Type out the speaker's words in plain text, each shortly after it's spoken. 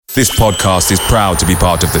This podcast is proud to be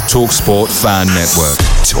part of the TalkSport Fan Network.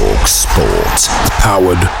 TalkSport.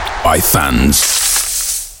 Powered by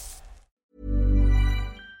fans.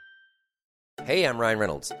 Hey, I'm Ryan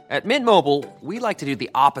Reynolds. At Mint Mobile, we like to do the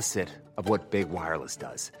opposite of what Big Wireless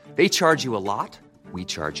does. They charge you a lot, we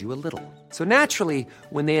charge you a little. So naturally,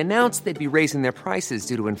 when they announced they'd be raising their prices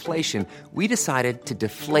due to inflation, we decided to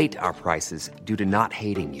deflate our prices due to not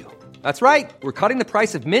hating you. That's right. We're cutting the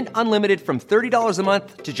price of Mint Unlimited from $30 a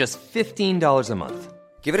month to just $15 a month.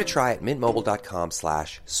 Give it a try at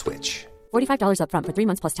mintmobile.com/switch. $45 up front for 3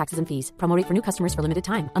 months plus taxes and fees. Promo rate for new customers for limited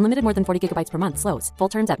time. Unlimited more than 40 gigabytes per month. Slows full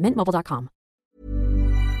terms at mintmobile.com.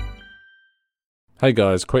 Hey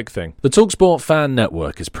guys, quick thing. The TalkSport Fan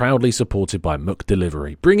Network is proudly supported by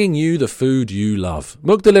McDelivery, bringing you the food you love.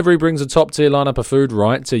 McDelivery brings a top-tier lineup of food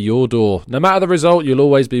right to your door. No matter the result, you'll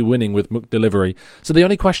always be winning with McDelivery. So the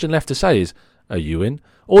only question left to say is, are you in?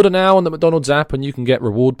 Order now on the McDonald's app and you can get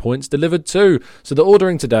reward points delivered too. So the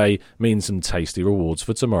ordering today means some tasty rewards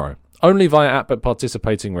for tomorrow. Only via app at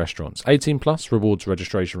participating restaurants. 18 plus, rewards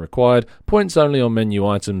registration required. Points only on menu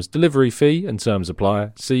items. Delivery fee and terms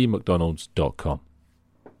apply. See mcdonalds.com.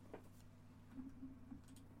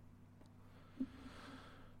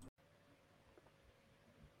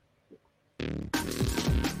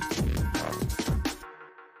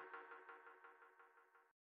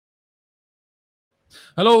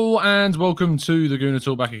 Hello and welcome to the Gooner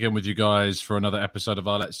Talk, back again with you guys for another episode of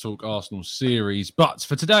our Let's Talk Arsenal series. But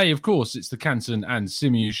for today, of course, it's the Canton and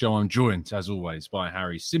Simeon show. I'm joined, as always, by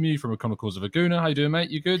Harry Simeon from A Chronicles of a Gooner. How you doing, mate?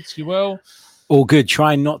 You good? You well? All good.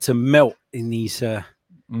 Trying not to melt in these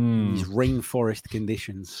rainforest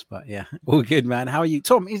conditions. But yeah, all good, man. How are you?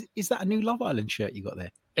 Tom, is that a new Love Island shirt you got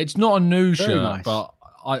there? It's not a new shirt, nice. But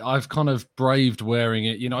I've kind of braved wearing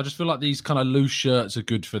it. You know, I just feel like these kind of loose shirts are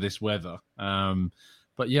good for this weather.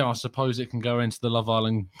 But yeah, I suppose it can go into the Love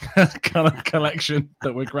Island kind of collection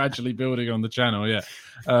that we're gradually building on the channel. Yeah.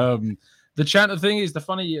 The channel thing is, the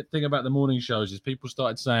funny thing about the morning shows is people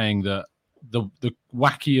started saying that the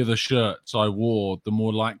wackier the shirts I wore, the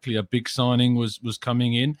more likely a big signing was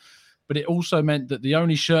coming in. But it also meant that the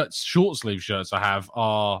only short sleeve shirts I have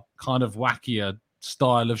are kind of wackier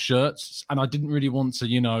style of shirts. And I didn't really want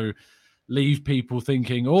to, leave people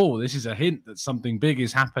thinking, oh, this is a hint that something big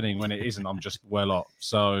is happening when it isn't. I'm just well off.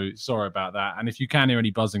 So sorry about that. And if you can hear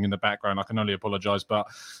any buzzing in the background, I can only apologize, but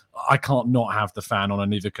I can't not have the fan on, and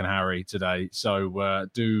neither can Harry today. So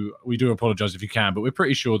we do apologize if you can, but we're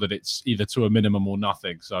pretty sure that it's either to a minimum or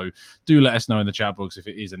nothing. So do let us know in the chat box if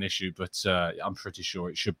it is an issue, but I'm pretty sure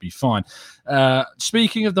it should be fine.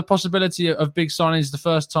 Speaking of the possibility of big signings, the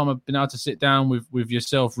first time I've been able to sit down with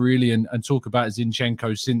yourself really and talk about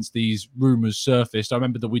Zinchenko since these rumours surfaced. I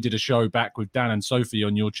remember that we did a show back with Dan and Sophie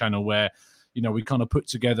on your channel where we kind of put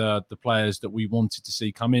together the players that we wanted to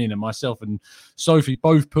see come in, and myself and Sophie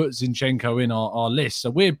both put Zinchenko in our list.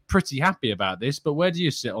 So we're pretty happy about this, but where do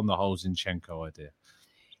you sit on the whole Zinchenko idea?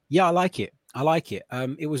 Yeah, I like it.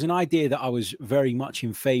 It was an idea that I was very much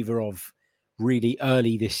in favour of really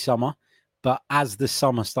early this summer, but as the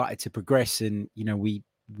summer started to progress and, we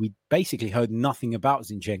basically heard nothing about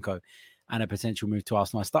Zinchenko and a potential move to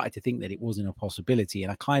Arsenal, I started to think that it wasn't a possibility,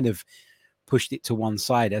 and I kind of pushed it to one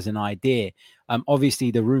side as an idea.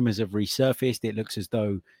 Obviously, the rumours have resurfaced. It looks as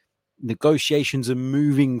though negotiations are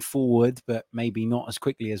moving forward, but maybe not as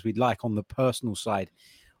quickly as we'd like on the personal side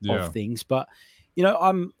of things. But,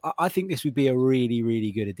 I think this would be a really,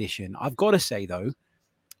 really good addition. I've got to say, though,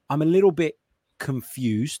 I'm a little bit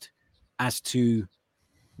confused as to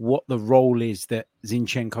what the role is that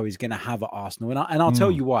Zinchenko is going to have at Arsenal. And I'll tell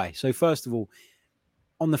you why. So first of all,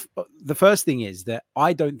 on the first thing is that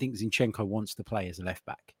I don't think Zinchenko wants to play as a left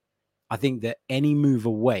back. I think that any move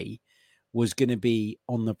away was going to be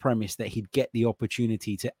on the premise that he'd get the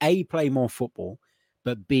opportunity to A, play more football,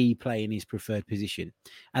 but B, play in his preferred position.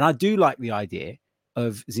 And I do like the idea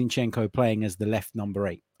of Zinchenko playing as the left number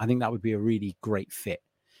 8. I think that would be a really great fit.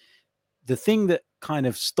 The thing that kind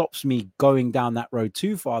of stops me going down that road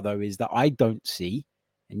too far, though, is that I don't see,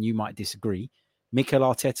 and you might disagree, Mikel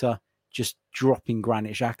Arteta just dropping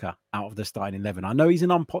Granit Xhaka out of the starting 11. I know he's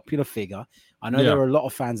an unpopular figure. I know there are a lot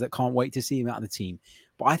of fans that can't wait to see him out of the team.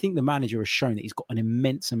 But I think the manager has shown that he's got an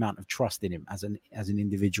immense amount of trust in him as an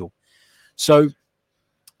individual. So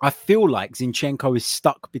I feel like Zinchenko is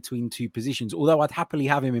stuck between two positions, although I'd happily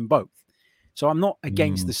have him in both. So I'm not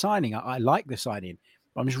against the signing. I like the signing.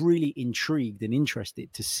 I'm just really intrigued and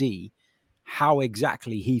interested to see how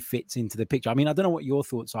exactly he fits into the picture. I mean, I don't know what your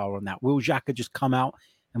thoughts are on that. Will Xhaka just come out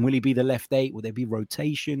and will he be the left 8? Will there be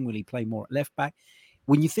rotation? Will he play more at left back?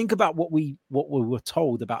 When you think about what we were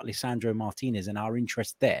told about Lisandro Martinez and our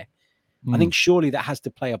interest there, I think surely that has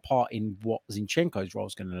to play a part in what Zinchenko's role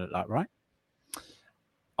is going to look like, right?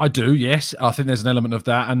 I do, yes. I think there's an element of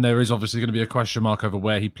that, and there is obviously going to be a question mark over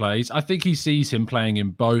where he plays. I think he sees him playing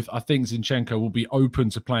in both. I think Zinchenko will be open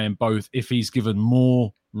to playing both if he's given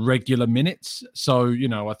more regular minutes. So,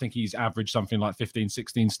 I think he's averaged something like 15,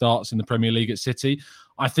 16 starts in the Premier League at City.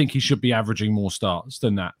 I think he should be averaging more starts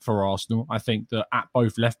than that for Arsenal. I think that at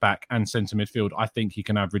both left-back and centre midfield, I think he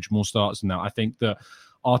can average more starts than that. I think that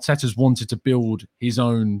Arteta's wanted to build his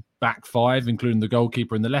own back five, including the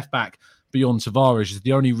goalkeeper and the left-back, beyond Tavares is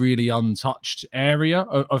the only really untouched area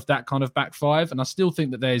of that kind of back five. And I still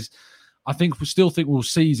think that we'll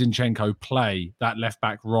see Zinchenko play that left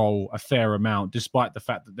back role a fair amount, despite the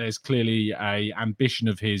fact that there's clearly a ambition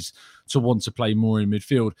of his to want to play more in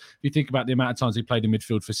midfield. If you think about the amount of times he played in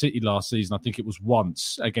midfield for City last season, I think it was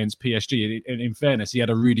once against PSG. And in fairness, he had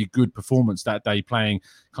a really good performance that day, playing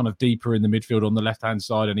kind of deeper in the midfield on the left-hand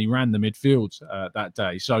side, and he ran the midfield that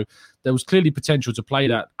day. So there was clearly potential to play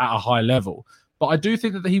that at a high level. But I do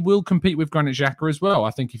think that he will compete with Granit Xhaka as well. I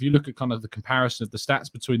think if you look at kind of the comparison of the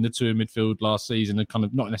stats between the two in midfield last season, and kind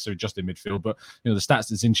of not necessarily just in midfield, but the stats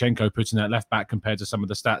that Zinchenko put in that left back compared to some of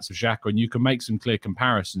the stats of Xhaka, and you can make some clear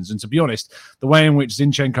comparisons. And to be honest, the way in which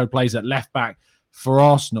Zinchenko plays at left back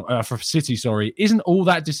for City, isn't all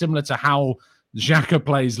that dissimilar to how Xhaka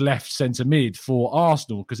plays left centre mid for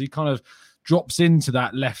Arsenal, because he kind of drops into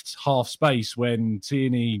that left half space when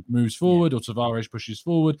Tierney moves forward or Tavares pushes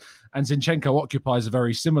forward, and Zinchenko occupies a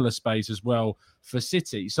very similar space as well for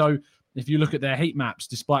City. So if you look at their heat maps,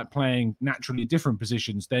 despite playing naturally different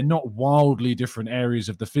positions, they're not wildly different areas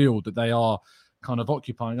of the field that they are kind of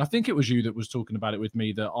occupying. I think it was you that was talking about it with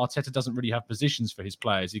me, that Arteta doesn't really have positions for his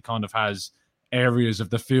players. He kind of has areas of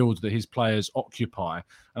the field that his players occupy.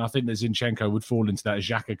 And I think that Zinchenko would fall into that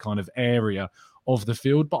Xhaka kind of area of the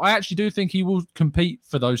field. But I actually do think he will compete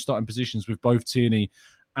for those starting positions with both Tierney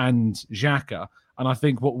and Xhaka. And I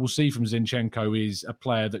think what we'll see from Zinchenko is a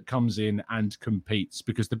player that comes in and competes.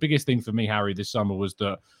 Because the biggest thing for me, Harry, this summer was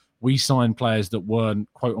that we signed players that weren't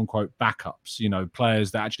quote-unquote backups, players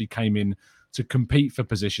that actually came in to compete for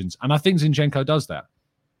positions. And I think Zinchenko does that.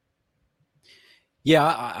 Yeah,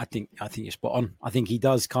 I think you're spot on. I think he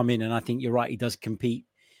does come in, and I think you're right. He does compete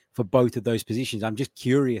for both of those positions. I'm just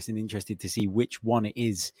curious and interested to see which one it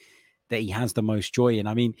is that he has the most joy in.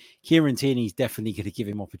 I mean, Kieran Tierney's definitely going to give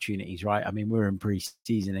him opportunities, right? I mean, we're in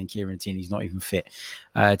pre-season and Kieran Tierney's not even fit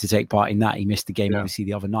to take part in that. He missed the game, obviously,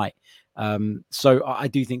 the other night. So I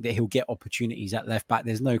do think that he'll get opportunities at left back.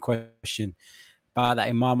 There's no question about that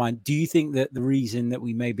in my mind. Do you think that the reason that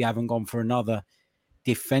we maybe haven't gone for another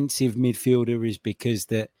defensive midfielder is because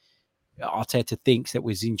that Arteta thinks that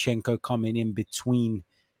with Zinchenko coming in between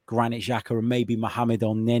Granit Xhaka and maybe Mohamed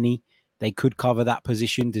El-Neni, they could cover that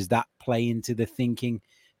position? Does that play into the thinking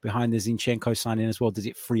behind the Zinchenko signing as well? Does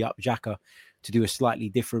it free up Xhaka to do a slightly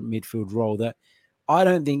different midfield role that I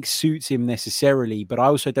don't think suits him necessarily, but I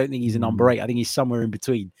also don't think he's a number 8. I think he's somewhere in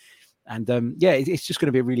between. And it's just going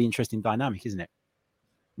to be a really interesting dynamic, isn't it?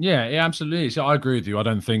 Yeah, absolutely. So I agree with you. I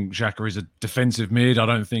don't think Xhaka is a defensive mid. I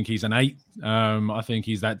don't think he's an 8. I think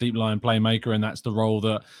he's that deep line playmaker, and that's the role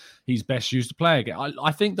that he's best used to play again.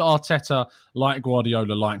 I think that Arteta, like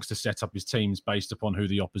Guardiola, likes to set up his teams based upon who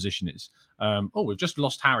the opposition is. We've just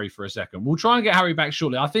lost Harry for a second. We'll try and get Harry back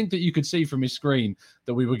shortly. I think that you could see from his screen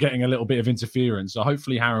that we were getting a little bit of interference. So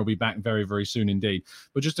hopefully Harry will be back very, very soon indeed.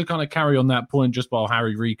 But just to kind of carry on that point, just while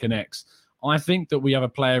Harry reconnects, I think that we have a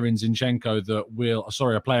player in Xhaka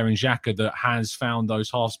that has found those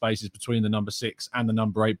half spaces between the number 6 and the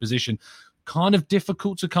number 8 position kind of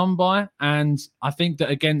difficult to come by. And I think that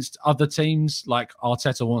against other teams, like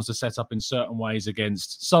Arteta wants to set up in certain ways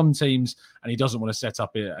against some teams, and he doesn't want to set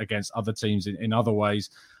up it against other teams in other ways.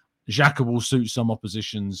 Xhaka will suit some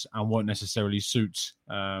oppositions and won't necessarily suit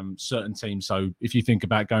certain teams. So if you think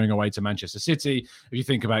about going away to Manchester City, if you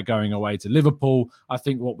think about going away to Liverpool, I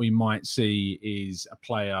think what we might see is a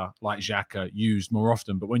player like Xhaka used more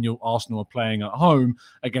often. But when Arsenal are playing at home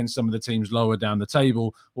against some of the teams lower down the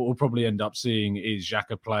table, what we'll probably end up seeing is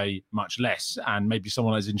Xhaka play much less, and maybe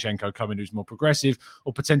someone like Zinchenko come in who's more progressive,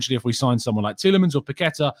 or potentially if we sign someone like Tielemans or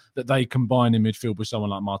Paqueta, that they combine in midfield with someone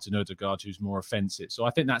like Martin Odegaard who's more offensive. So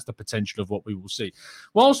I think that's the potential of what we will see.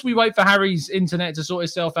 Whilst we wait for Harry's internet to sort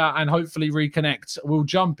itself out and hopefully reconnect, we'll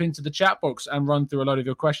jump into the chat box and run through a load of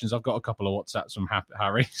your questions. I've got a couple of WhatsApps from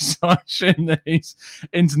Harry. Citing that his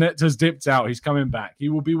internet has dipped out. He's coming back. He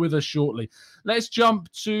will be with us shortly. Let's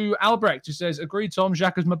jump to Albrecht, who says, agreed, Tom,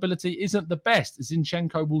 Xhaka's mobility isn't the best.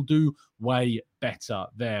 Zinchenko will do way better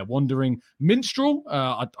there. Wandering Minstrel.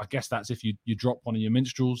 I guess that's if you drop one of your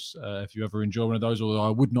Minstrels, if you ever enjoy one of those, although I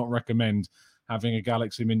would not recommend having a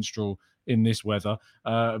Galaxy Minstrel in this weather.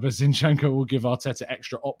 But Zinchenko will give Arteta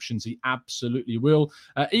extra options. He absolutely will.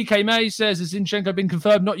 EK May says, has Zinchenko been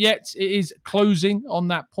confirmed? Not yet. It is closing on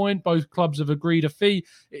that point. Both clubs have agreed a fee.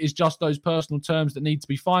 It is just those personal terms that need to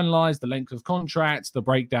be finalised, the length of contracts, the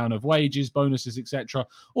breakdown of wages, bonuses, etc.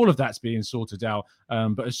 All of that's being sorted out.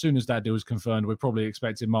 But as soon as that deal is confirmed, we're probably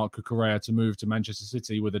expecting Marc Cucurella to move to Manchester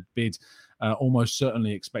City with a bid almost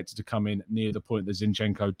certainly expected to come in near the point that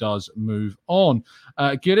Zinchenko does move on.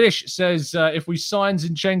 Girish says, if we sign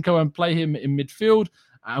Zinchenko and play him in midfield,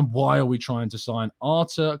 and why are we trying to sign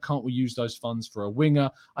Arta? Can't we use those funds for a winger?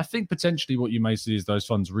 I think potentially what you may see is those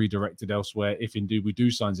funds redirected elsewhere if indeed we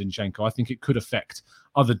do sign Zinchenko. I think it could affect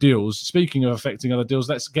other deals. Speaking of affecting other deals,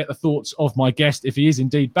 let's get the thoughts of my guest if he is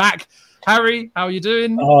indeed back. Harry, how are you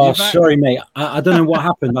doing? Oh, sorry, mate. I don't know what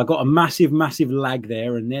happened. I got a massive lag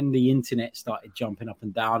there, and then the internet started jumping up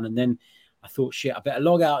and down, and then I thought, shit, I better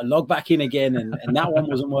log out and log back in again, and that one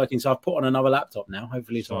wasn't working, so I've put on another laptop now.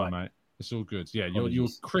 Hopefully it's all right. Mate. It's all good. Yeah, you're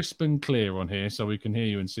crisp and clear on here, so we can hear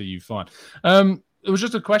you and see you fine. It was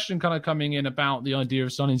just a question kind of coming in about the idea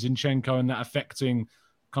of signing Zinchenko and that affecting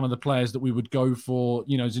kind of the players that we would go for.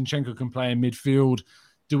 You know, Zinchenko can play in midfield.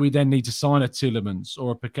 Do we then need to sign a Tielemans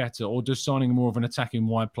or a Paqueta, or does signing more of an attacking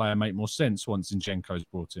wide player make more sense once Zinchenko's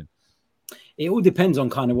brought in? It all depends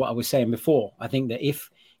on kind of what I was saying before. I think that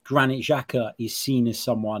if Granit Xhaka is seen as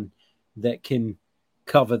someone that can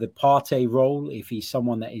cover the Partey role, if he's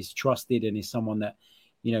someone that is trusted and is someone that,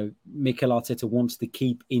 you know, Mikel Arteta wants to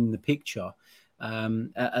keep in the picture,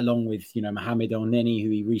 along with, you know, Mohamed El-Neni, who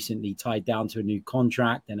he recently tied down to a new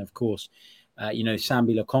contract, and of course, you know,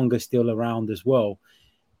 Sambi Lokonga still around as well.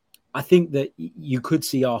 I think that you could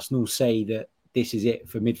see Arsenal say that this is it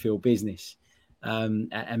for midfield business, and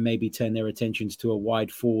maybe turn their attentions to a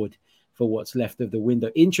wide forward for what's left of the window.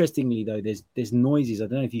 Interestingly, though, there's noises, I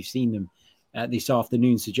don't know if you've seen them, this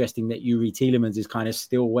afternoon, suggesting that Yuri Tielemans is kind of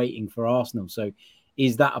still waiting for Arsenal. So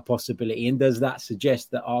is that a possibility? And does that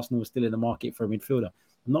suggest that Arsenal is still in the market for a midfielder?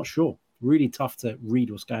 I'm not sure. Really tough to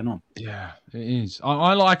read what's going on. Yeah, it is.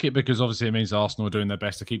 I like it because obviously it means Arsenal are doing their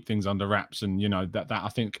best to keep things under wraps. And, you know, that I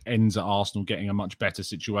think ends at Arsenal getting a much better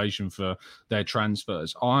situation for their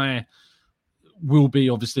transfers. I will be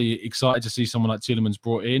obviously excited to see someone like Tielemans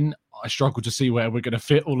brought in. I struggle to see where we're going to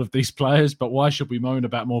fit all of these players, but why should we moan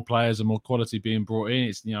about more players and more quality being brought in?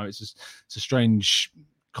 It's, you know, it's a strange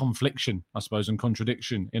confliction, I suppose, and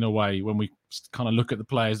contradiction in a way when we kind of look at the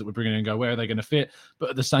players that we're bringing in and go, where are they going to fit? But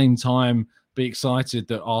at the same time, be excited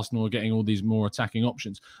that Arsenal are getting all these more attacking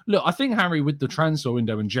options. Look, I think, Harry, with the transfer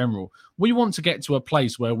window in general, we want to get to a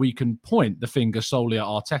place where we can point the finger solely at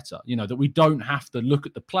Arteta, you know, that we don't have to look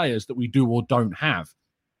at the players that we do or don't have.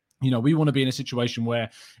 You know, we want to be in a situation where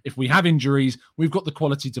if we have injuries, we've got the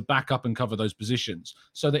quality to back up and cover those positions.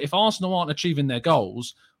 So that if Arsenal aren't achieving their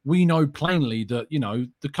goals, we know plainly that, you know,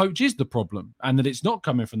 the coach is the problem and that it's not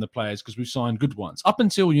coming from the players because we've signed good ones. Up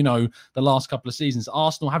until, you know, the last couple of seasons,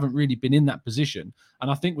 Arsenal haven't really been in that position.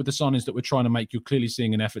 And I think with the signings that we're trying to make, you're clearly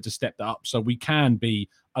seeing an effort to step that up so we can be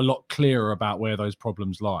a lot clearer about where those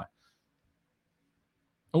problems lie.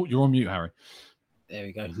 Oh, you're on mute, Harry. There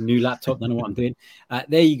we go. New laptop. Don't know what I'm doing.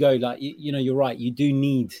 There you go. Like, you know, you're right. You do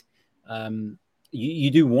need, you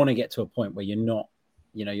do want to get to a point where you're not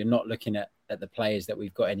looking at the players that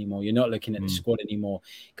we've got anymore. You're not looking at the squad anymore.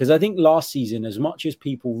 Because I think last season, as much as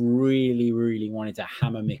people really, really wanted to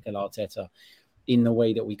hammer Mikel Arteta in the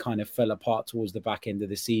way that we kind of fell apart towards the back end of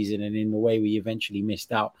the season and in the way we eventually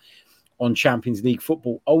missed out on Champions League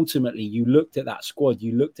football, ultimately you looked at that squad,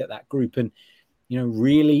 you looked at that group, and, you know,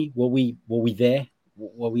 really, were we there?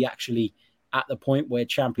 Were we actually at the point where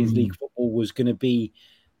Champions League football was going to be,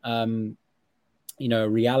 you know, a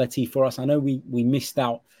reality for us? I know we missed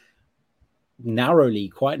out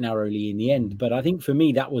quite narrowly in the end, but I think for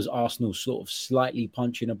me that was Arsenal sort of slightly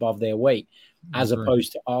punching above their weight, as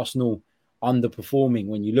opposed to Arsenal underperforming.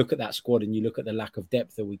 When you look at that squad and you look at the lack of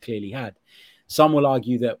depth that we clearly had, some will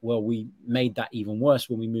argue that, well, we made that even worse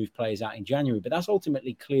when we moved players out in January, but that's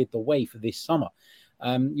ultimately cleared the way for this summer.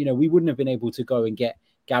 You know, we wouldn't have been able to go and get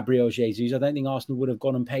Gabriel Jesus. I don't think Arsenal would have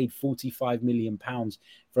gone and paid £45 million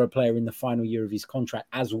for a player in the final year of his contract,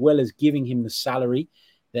 as well as giving him the salary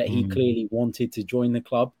that he clearly wanted to join the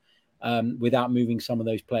club, without moving some of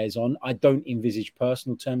those players on. I don't envisage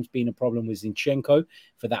personal terms being a problem with Zinchenko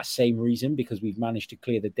for that same reason, because we've managed to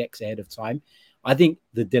clear the decks ahead of time. I think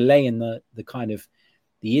the delay and the kind of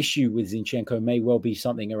the issue with Zinchenko may well be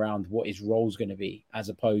something around what his role is going to be, as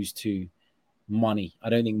opposed to money. I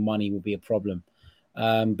don't think money will be a problem.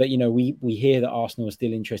 But, you know, we hear that Arsenal are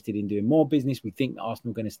still interested in doing more business. We think that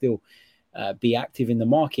Arsenal are going to still be active in the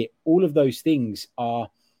market. All of those things are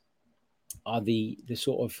are the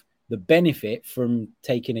sort of the benefit from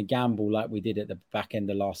taking a gamble like we did at the back end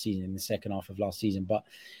of last season, in the second half of last season. But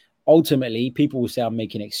ultimately, people will say I'm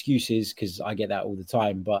making excuses because I get that all the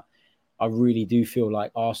time. But I really do feel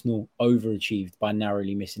like Arsenal overachieved by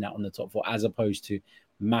narrowly missing out on the top four, as opposed to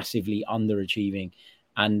massively underachieving.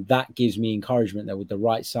 And that gives me encouragement that with the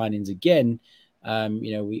right signings again,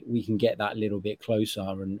 we can get that little bit closer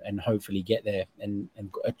and hopefully get there and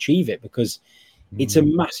achieve it, because it's a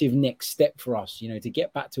massive next step for us, to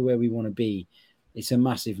get back to where we want to be. It's a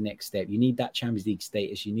massive next step. You need that Champions League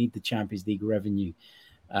status. You need the Champions League revenue.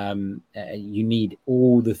 You need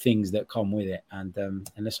all the things that come with it. And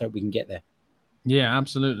let's hope we can get there. Yeah,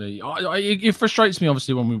 absolutely. It frustrates me,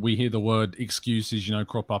 obviously, when we hear the word excuses,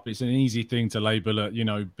 crop up. It's an easy thing to label at,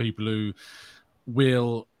 people who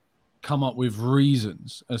will come up with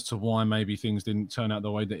reasons as to why maybe things didn't turn out the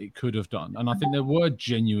way that it could have done. And I think there were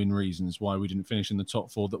genuine reasons why we didn't finish in the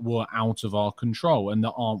top four that were out of our control and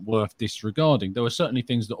that aren't worth disregarding. There were certainly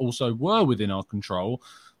things that also were within our control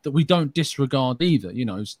that we don't disregard either.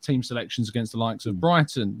 Team selections against the likes of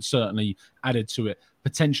Brighton certainly added to it.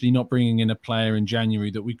 Potentially not bringing in a player in January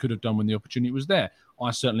that we could have done when the opportunity was there. I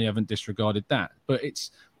certainly haven't disregarded that. But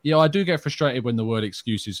I do get frustrated when the word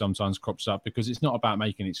excuses sometimes crops up, because it's not about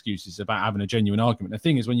making excuses, it's about having a genuine argument. The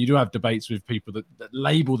thing is, when you do have debates with people that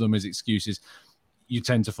label them as excuses, you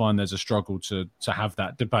tend to find there's a struggle to have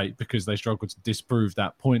that debate, because they struggle to disprove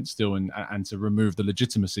that point still and to remove the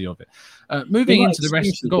legitimacy of it. Moving into the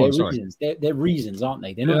rest, they're reasons, aren't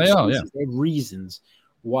they? They're not excuses. They're reasons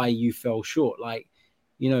why you fell short. Like,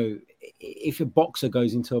 if a boxer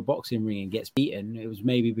goes into a boxing ring and gets beaten, it was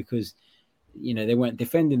maybe because they weren't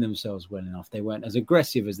defending themselves well enough. They weren't as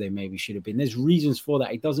aggressive as they maybe should have been. There's reasons for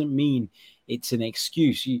that. It doesn't mean it's an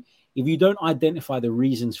excuse. If you don't identify the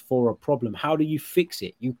reasons for a problem, how do you fix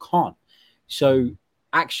it? You can't. So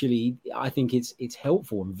actually, I think it's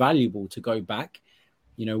helpful and valuable to go back,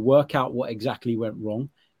 work out what exactly went wrong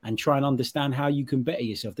and try and understand how you can better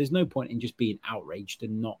yourself. There's no point in just being outraged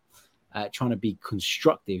and not trying to be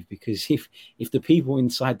constructive, because if the people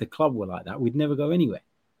inside the club were like that, we'd never go anywhere.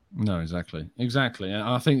 No, exactly. And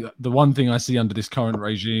I think the one thing I see under this current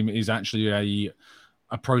regime is actually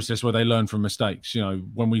a process where they learn from mistakes.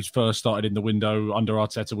 When we first started in the window under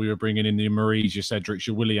Arteta, we were bringing in the Maries, your Cedrics,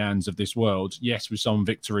 your Willians of this world. Yes, with some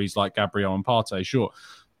victories like Gabriel and Partey, sure.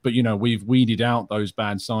 But, we've weeded out those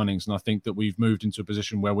bad signings. And I think that we've moved into a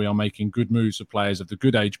position where we are making good moves for players of the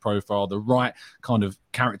good age profile, the right kind of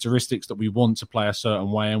characteristics that we want to play a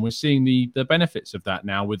certain way. And we're seeing the benefits of that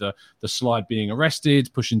now, with the slide being arrested,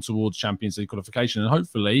 pushing towards Champions League qualification, and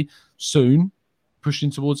hopefully soon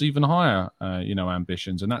pushing towards even higher,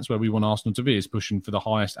 ambitions. And that's where we want Arsenal to be, is pushing for the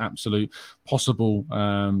highest absolute possible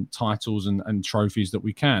titles and trophies that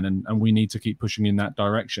we can. And we need to keep pushing in that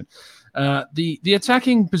direction. The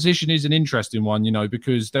attacking position is an interesting one,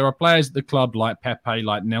 because there are players at the club like Pepe,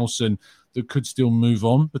 like Nelson, that could still move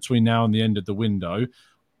on between now and the end of the window.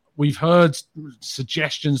 We've heard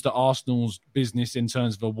suggestions that Arsenal's business in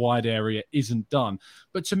terms of a wide area isn't done.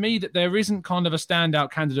 But to me, that there isn't kind of a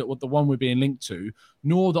standout candidate with the one we're being linked to,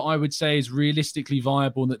 nor that I would say is realistically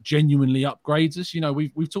viable and that genuinely upgrades us.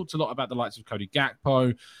 We've talked a lot about the likes of Cody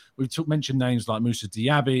Gakpo. We've mentioned names like Moussa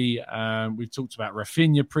Diaby. We've talked about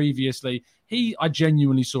Rafinha previously. I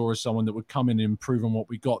genuinely saw as someone that would come in and improve on what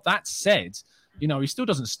we got. That said, he still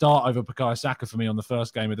doesn't start over Bukayo Saka for me on the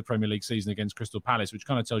first game of the Premier League season against Crystal Palace, which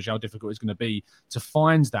kind of tells you how difficult it's going to be to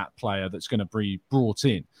find that player that's going to be brought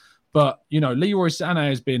in. But, Leroy Sané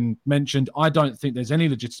has been mentioned. I don't think there's any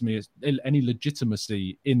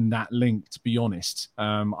legitimacy in that link, to be honest.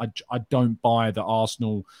 I don't buy that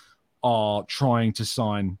Arsenal are trying to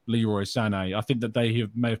sign Leroy Sané. I think that they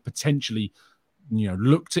may have potentially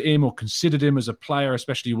looked at him or considered him as a player,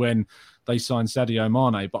 especially when they signed Sadio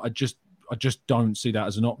Mane. But I just don't see that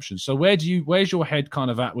as an option. So where's your head kind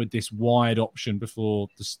of at with this wide option before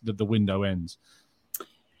the window ends?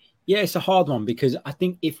 Yeah, it's a hard one, because I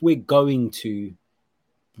think if we're going to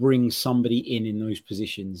bring somebody in those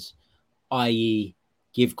positions, i.e.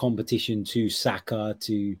 give competition to Saka,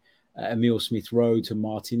 to Emile Smith-Rowe, to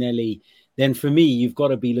Martinelli, then for me, you've got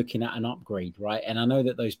to be looking at an upgrade, right? And I know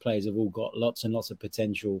that those players have all got lots and lots of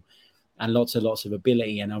potential and lots of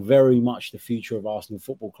ability and are very much the future of Arsenal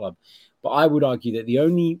Football Club. But I would argue that the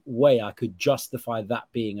only way I could justify that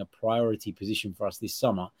being a priority position for us this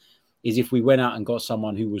summer is if we went out and got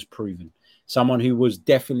someone who was proven, someone who was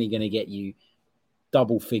definitely going to get you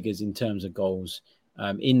double figures in terms of goals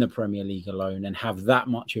in the Premier League alone and have that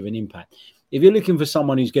much of an impact. If you're looking for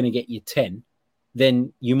someone who's going to get you 10,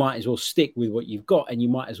 then you might as well stick with what you've got, and you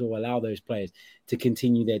might as well allow those players to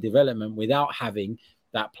continue their development without having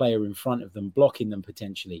that player in front of them, blocking them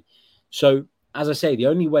potentially. So, as I say, the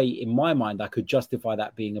only way in my mind I could justify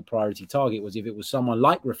that being a priority target was if it was someone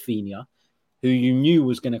like Rafinha, who you knew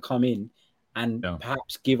was going to come in and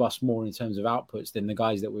perhaps give us more in terms of outputs than the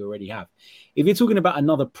guys that we already have. If you're talking about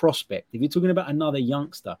another prospect, if you're talking about another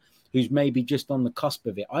youngster who's maybe just on the cusp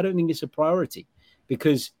of it, I don't think it's a priority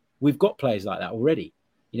because we've got players like that already.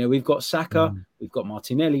 You know, we've got Saka, we've got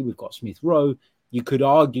Martinelli, we've got Smith Rowe. You could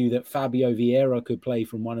argue that Fabio Vieira could play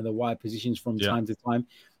from one of the wide positions from time to time.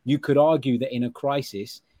 You could argue that in a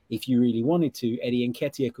crisis, if you really wanted to, Eddie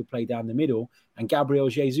Nketiah could play down the middle and Gabriel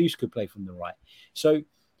Jesus could play from the right. So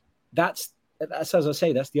that's as I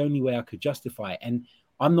say, that's the only way I could justify it. And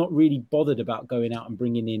I'm not really bothered about going out and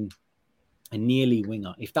bringing in a nearly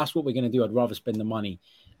winger. If that's what we're going to do, I'd rather spend the money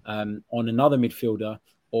on another midfielder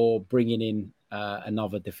or bringing in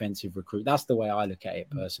another defensive recruit. That's the way I look at it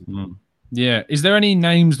personally. Yeah. Is there any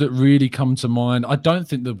names that really come to mind? I don't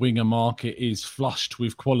think the winger market is flushed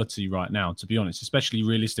with quality right now, to be honest, especially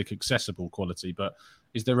realistic, accessible quality. But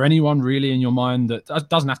is there anyone really in your mind that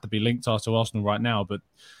doesn't have to be linked to Arsenal right now, but,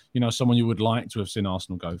 you know, someone you would like to have seen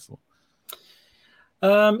Arsenal go for?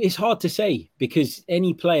 It's hard to say because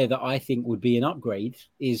any player that I think would be an upgrade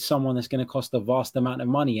is someone that's going to cost a vast amount of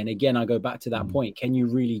money. And again, I go back to that point. Can you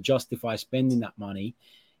really justify spending that money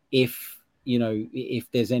if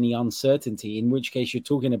there's any uncertainty, in which case you're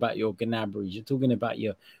talking about your Gnabry's, you're talking about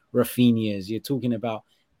your Rafinha's, you're talking about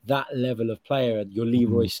that level of player, your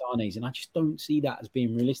Leroy Sané's, and I just don't see that as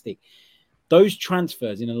being realistic. Those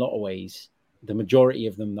transfers, in a lot of ways, the majority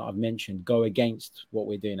of them that I've mentioned, go against what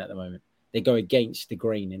we're doing at the moment. They go against the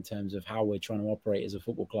grain in terms of how we're trying to operate as a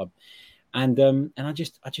football club, and I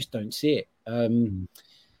just don't see it.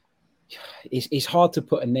 It's hard to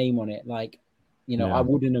put a name on it. Like, I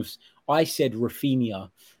wouldn't have. I said Rafinha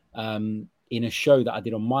in a show that I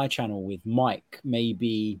did on my channel with Mike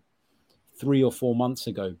maybe 3 or 4 months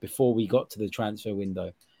ago before we got to the transfer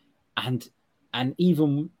window, and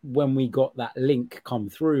even when we got that link come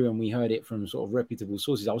through and we heard it from sort of reputable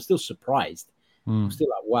sources, I was still surprised. I'm still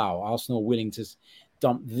like, wow, Arsenal are willing to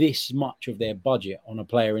dump this much of their budget on a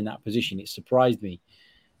player in that position. It surprised me.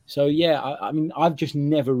 So, yeah, I mean, I've just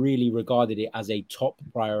never really regarded it as a top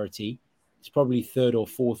priority. It's probably 3rd or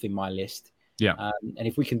 4th in my list. Yeah. And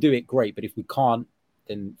if we can do it, great. But if we can't,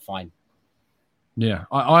 then fine. Yeah,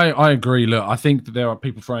 I agree. Look, I think that there are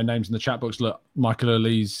people throwing names in the chat box. Look, Michael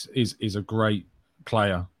Elise is a great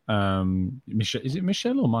player. Michel, is it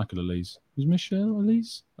Michel or Michael Elise? Is Michel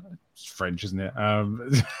Elise? It's French, isn't it?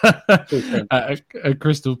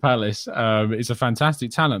 Crystal Palace is a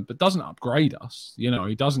fantastic talent, but doesn't upgrade us. You know,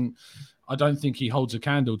 he doesn't. I don't think he holds a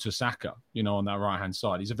candle to Saka, on that right-hand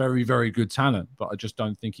side. He's a very, very good talent, but I just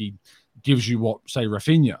don't think he gives you what, say,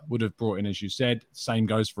 Rafinha would have brought in, as you said. Same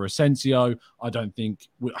goes for Asensio. I don't think,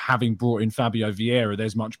 having brought in Fabio Vieira,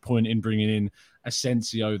 there's much point in bringing in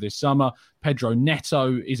Asensio this summer. Pedro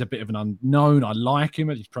Neto is a bit of an unknown. I like him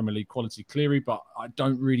at his Premier League quality, clearly, but I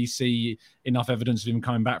don't really see enough evidence of him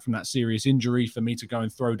coming back from that serious injury for me to go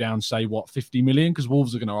and throw down, say, 50 million? Because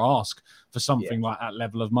Wolves are going to ask for something like that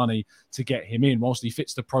level of money to get him in. Whilst he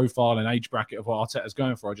fits the profile and age bracket of what Arteta's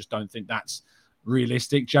going for, I just don't think that's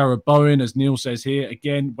realistic. Jared Bowen, as Neil says here,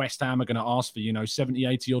 again, West Ham are going to ask for, 70,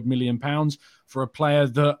 80 odd million pounds for a player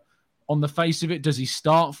that, on the face of it, does he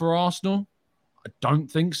start for Arsenal? I don't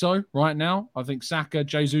think so right now. I think Saka,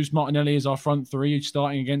 Jesus, Martinelli is our front three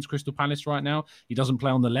starting against Crystal Palace right now. He doesn't play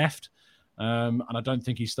on the left. And I don't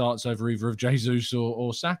think he starts over either of Jesus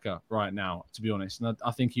or Saka right now, to be honest. And I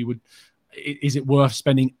think he would. Is it worth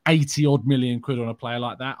spending 80 odd million quid on a player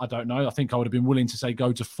like that? I don't know. I think I would have been willing to say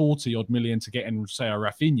go to 40 odd million to get in, say, a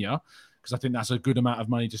Rafinha, because I think that's a good amount of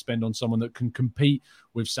money to spend on someone that can compete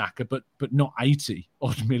with Saka, but not 80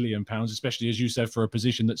 odd million pounds, especially, as you said, for a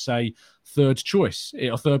position that's, say, third choice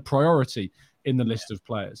or third priority in the list of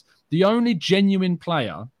players. The only genuine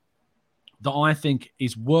player that I think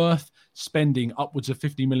is worth spending upwards of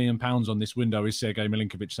 50 million pounds on this window is Sergej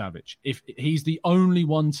Milinkovic-Savic. If he's the only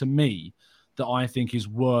one to me that I think is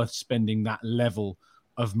worth spending that level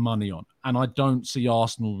of money on. And I don't see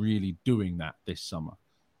Arsenal really doing that this summer.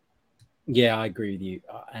 Yeah, I agree with you.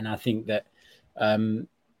 And I think that,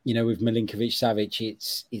 with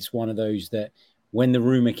Milinkovic-Savic, it's one of those that when the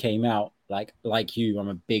rumor came out, like you, I'm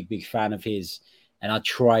a big fan of his. And I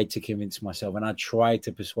tried to convince myself and I tried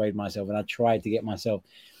to persuade myself and I tried to get myself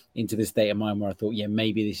into the state of mind where I thought, yeah,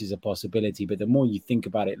 maybe this is a possibility. But the more you think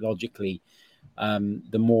about it logically,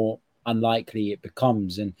 the more unlikely it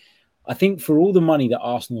becomes. And I think for all the money that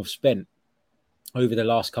Arsenal have spent over the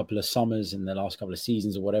last couple of summers and the last couple of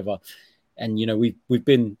seasons or whatever, and, we've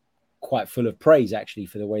been quite full of praise, actually,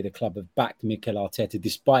 for the way the club have backed Mikel Arteta,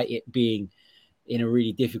 despite it being in a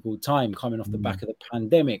really difficult time coming off the back of the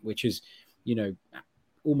pandemic, which has,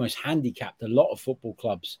 almost handicapped a lot of football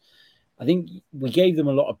clubs. I think we gave them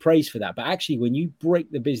a lot of praise for that. But actually, when you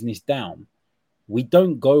break the business down, we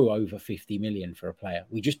don't go over 50 million for a player.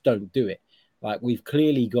 We just don't do it. Like, we've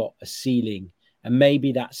clearly got a ceiling, and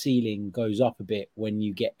maybe that ceiling goes up a bit when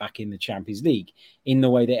you get back in the Champions League, in the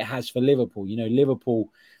way that it has for Liverpool. Liverpool,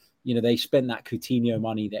 they spent that Coutinho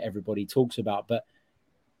money that everybody talks about, but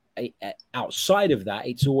outside of that,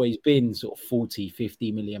 it's always been sort of 40,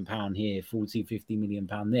 50 million pound here, 40, 50 million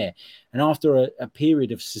pound there. And after a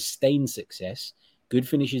period of sustained success, good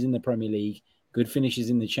finishes in the Premier League, good finishes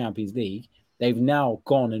in the Champions League, they've now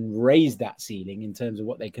gone and raised that ceiling in terms of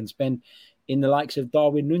what they can spend in the likes of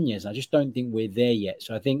Darwin Núñez. I just don't think we're there yet.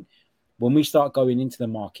 So I think when we start going into the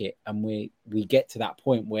market and we get to that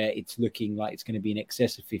point where it's looking like it's going to be in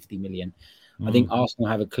excess of 50 million, I think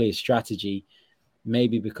Arsenal have a clear strategy,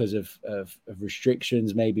 maybe because of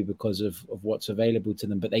restrictions, maybe because of what's available to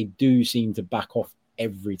them, but they do seem to back off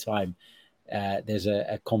every time there's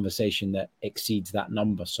a conversation that exceeds that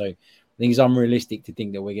number. So I think it's unrealistic to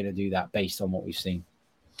think that we're going to do that based on what we've seen.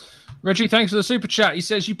 Reggie, thanks for the super chat. He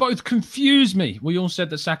says, you both confuse me. We all said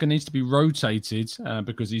that Saka needs to be rotated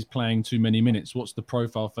because he's playing too many minutes. What's the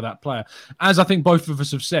profile for that player? As I think both of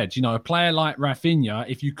us have said, a player like Rafinha,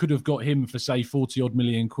 if you could have got him for, say, 40 odd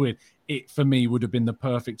million quid, it for me would have been the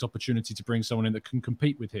perfect opportunity to bring someone in that can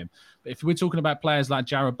compete with him. But if we're talking about players like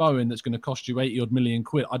Jarrod Bowen, that's going to cost you 80 odd million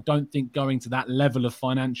quid, I don't think going to that level of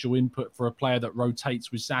financial input for a player that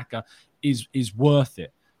rotates with Saka is worth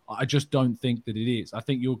it. I just don't think that it is. I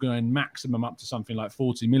think you're going maximum up to something like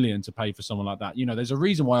 40 million to pay for someone like that. There's a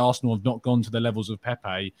reason why Arsenal have not gone to the levels of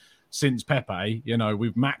Pepe since Pepe.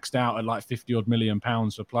 We've maxed out at like 50 odd million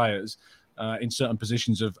pounds for players in certain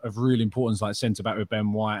positions of real importance, like centre-back with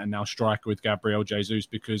Ben White and now striker with Gabriel Jesus,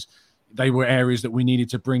 because they were areas that we needed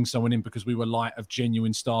to bring someone in because we were light of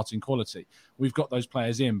genuine starting quality. We've got those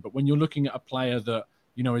players in. But when you're looking at a player that,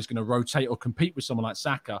 is going to rotate or compete with someone like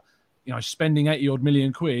Saka, spending 80 odd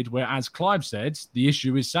million quid, where, as Clive said, the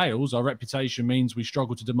issue is sales. Our reputation means we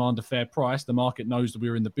struggle to demand a fair price. The market knows that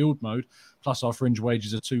we're in the build mode, plus our fringe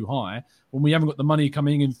wages are too high. When we haven't got the money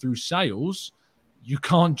coming in through sales, you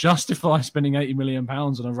can't justify spending 80 million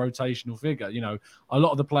pounds on a rotational figure. A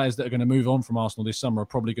lot of the players that are going to move on from Arsenal this summer are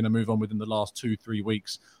probably going to move on within the last 2-3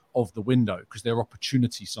 weeks of the window because they're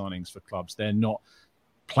opportunity signings for clubs. They're not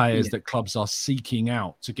players that clubs are seeking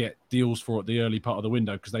out to get deals for at the early part of the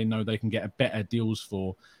window because they know they can get better deals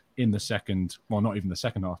for in the second, well, not even the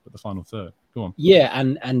second half, but the final third. Go on. Yeah,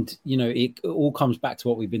 and it all comes back to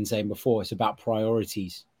what we've been saying before. It's about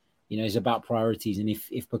priorities. It's about priorities. And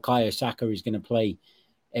if Bukayo Saka is going to play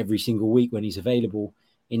every single week when he's available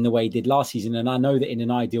in the way he did last season, and I know that in an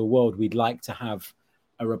ideal world, we'd like to have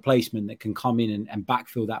a replacement that can come in and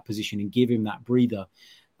backfill that position and give him that breather.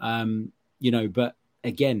 But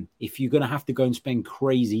again, if you're going to have to go and spend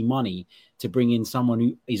crazy money to bring in someone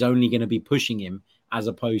who is only going to be pushing him as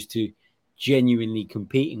opposed to genuinely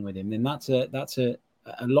competing with him, then that's a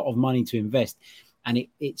lot of money to invest. And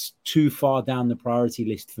it's too far down the priority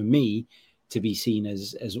list for me to be seen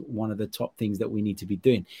as one of the top things that we need to be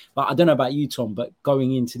doing. But I don't know about you, Tom, but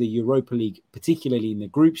going into the Europa League, particularly in the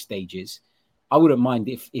group stages, I wouldn't mind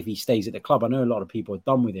if he stays at the club. I know a lot of people are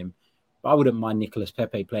done with him, but I wouldn't mind Nicolas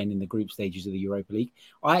Pepe playing in the group stages of the Europa League.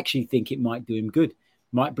 I actually think it might do him good,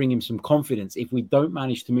 might bring him some confidence. If we don't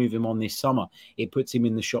manage to move him on this summer, it puts him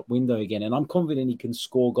in the shop window again. And I'm confident he can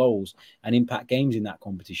score goals and impact games in that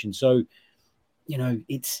competition. So,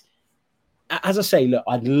 it's, as I say, look,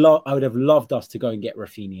 I would have loved us to go and get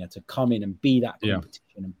Rafinha to come in and be that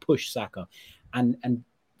competition and push Saka. And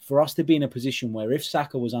for us to be in a position where if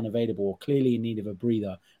Saka was unavailable or clearly in need of a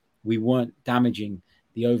breather, we weren't damaging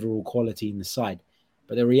the overall quality in the side.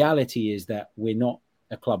 But the reality is that we're not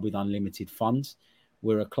a club with unlimited funds.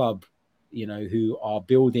 We're a club, who are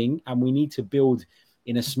building, and we need to build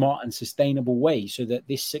in a smart and sustainable way so that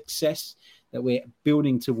this success that we're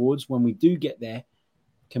building towards when we do get there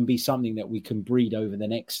can be something that we can breed over the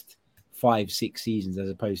next 5-6 seasons, as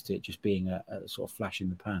opposed to it just being a sort of flash in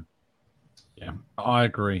the pan. Yeah, I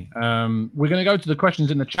agree. We're going to go to the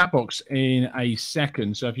questions in the chat box in a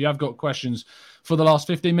second. So if you have got questions for the last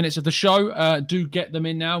 15 minutes of the show, do get them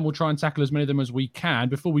in now, and we'll try and tackle as many of them as we can.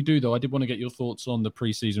 Before we do, though, I did want to get your thoughts on the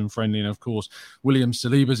pre-season friendly and, of course, William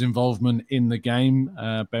Saliba's involvement in the game.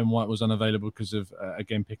 Ben White was unavailable because of,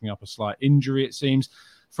 again, picking up a slight injury, it seems.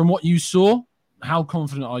 From what you saw, how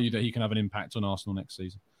confident are you that he can have an impact on Arsenal next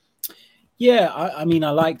season? Yeah, I mean, I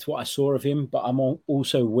liked what I saw of him, but I'm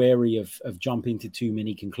also wary of jumping to too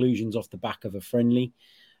many conclusions off the back of a friendly.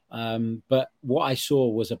 But what I saw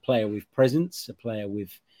was a player with presence, a player with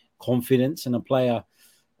confidence, and a player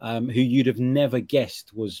who you'd have never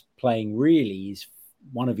guessed was playing really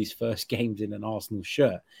one of his first games in an Arsenal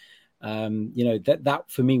shirt. That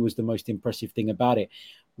for me was the most impressive thing about it.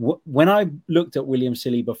 When I looked at William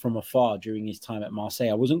Saliba from afar during his time at Marseille,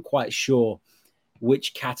 I wasn't quite sure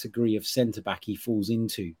which category of centre-back he falls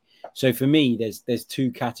into. So for me, there's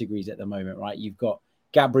two categories at the moment, right? You've got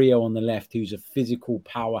Gabriel on the left, who's a physical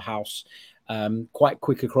powerhouse, quite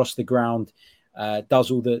quick across the ground,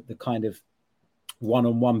 does all the kind of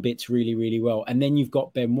one-on-one bits really, really well. And then you've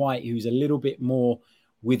got Ben White, who's a little bit more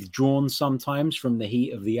withdrawn sometimes from the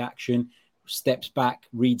heat of the action, steps back,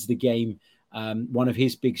 reads the game. One of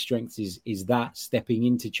his big strengths is that stepping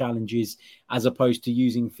into challenges as opposed to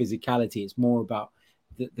using physicality. It's more about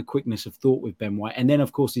the quickness of thought with Ben White. And then,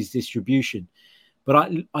 of course, his distribution.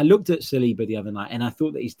 But I looked at Saliba the other night and I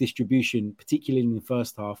thought that his distribution, particularly in the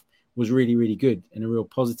first half, was really, really good and a real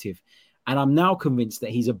positive. And I'm now convinced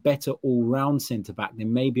that he's a better all-round centre-back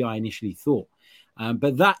than maybe I initially thought.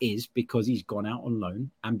 But that is because he's gone out on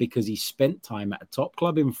loan and because he's spent time at a top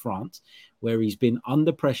club in France where he's been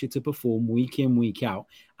under pressure to perform week in, week out.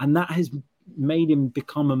 And that has made him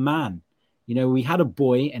become a man. You know, we had a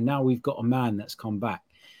boy and now we've got a man that's come back.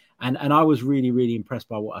 And I was really, really impressed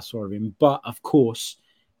by what I saw of him. But, of course,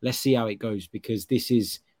 let's see how it goes because this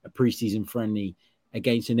is a pre-season friendly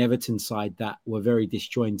against an Everton side that were very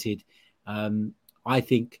disjointed. I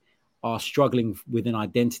think are struggling with an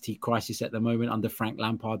identity crisis at the moment under Frank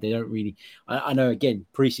Lampard. They don't really, I know, again,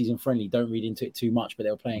 pre-season friendly, don't read into it too much, but they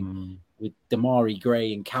were playing with Damari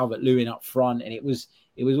Gray and Calvert-Lewin up front, and it was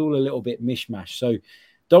all a little bit mishmash. So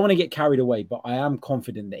don't want to get carried away, but I am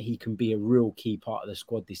confident that he can be a real key part of the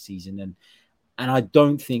squad this season. And I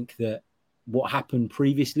don't think that what happened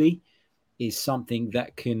previously is something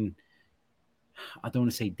that can, I don't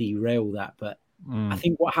want to say derail that, but I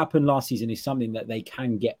think what happened last season is something that they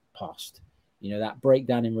can get past. You know, that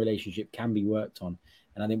breakdown in relationship can be worked on.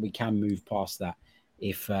 And I think we can move past that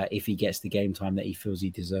if he gets the game time that he feels he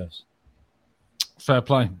deserves. Fair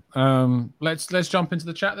play. Let's jump into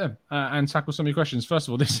the chat then and tackle some of your questions. First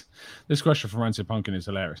of all, this question from Rancid Pumpkin is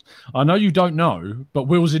hilarious. I know you don't know, but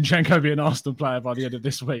will Zinchenko be an Arsenal player by the end of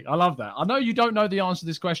this week? I love that. I know you don't know the answer to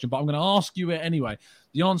this question, but I'm going to ask you it anyway.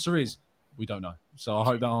 The answer is we don't know. So I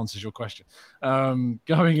hope that answers your question. I'm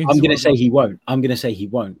going to say he won't. I'm going to say he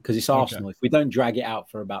won't because it's Arsenal. Okay. If we don't drag it out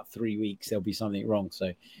for about 3 weeks, there'll be something wrong.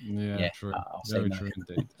 So yeah, true. Very true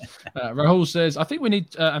indeed. Rahul says, I think we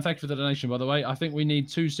need, and thank you for the donation, by the way. I think we need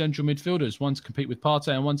two central midfielders, one to compete with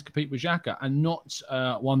Partey and one to compete with Xhaka, and not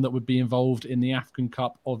one that would be involved in the African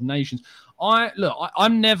Cup of Nations. I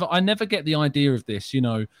never get the idea of this, you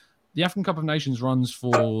know. The African Cup of Nations runs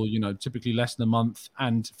for, you know, typically less than a month.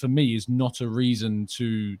 And for me, is not a reason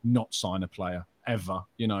to not sign a player ever.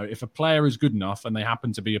 You know, if a player is good enough and they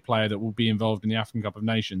happen to be a player that will be involved in the African Cup of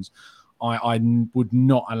Nations, I would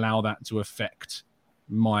not allow that to affect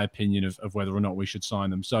my opinion of whether or not we should sign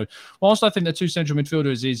them. So whilst I think the two central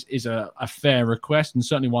midfielders is a fair request and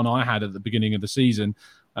certainly one I had at the beginning of the season,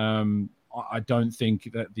 I don't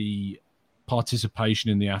think that the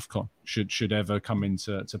participation in the AFCON should ever come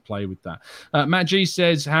into play with that. Matt G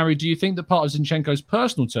says, Harry, do you think that part of Zinchenko's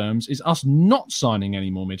personal terms is us not signing any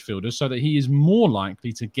more midfielders so that he is more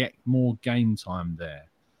likely to get more game time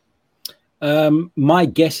there? My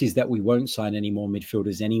guess is that we won't sign any more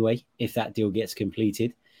midfielders anyway if that deal gets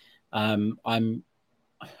completed. I'm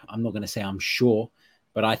not going to say I'm sure,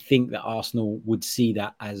 but I think that Arsenal would see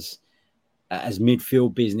that as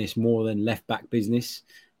midfield business more than left back business.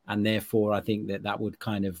 And therefore, I think that would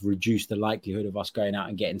kind of reduce the likelihood of us going out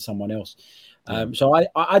and getting someone else. So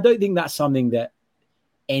I don't think that's something that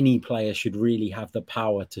any player should really have the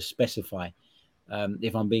power to specify.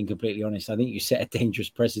 If I'm being completely honest, I think you set a dangerous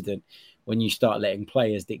precedent when you start letting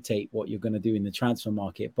players dictate what you're going to do in the transfer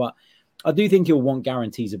market. But I do think he'll want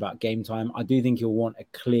guarantees about game time. I do think he'll want a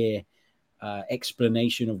clear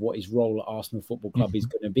explanation of what his role at Arsenal Football Club is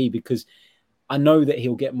going to be, because I know that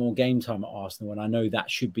he'll get more game time at Arsenal, and I know that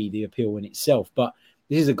should be the appeal in itself. But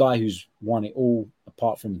this is a guy who's won it all,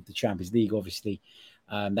 apart from the Champions League, obviously.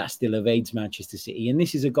 That still evades Manchester City. And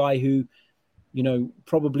this is a guy who, you know,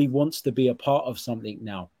 probably wants to be a part of something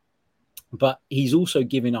now. But he's also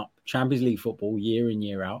given up Champions League football year in,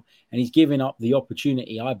 year out. And he's given up the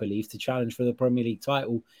opportunity, I believe, to challenge for the Premier League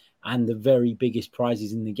title and the very biggest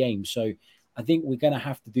prizes in the game. So I think we're going to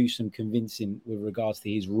have to do some convincing with regards to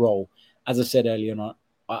his role. As I said earlier on,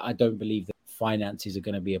 I don't believe that finances are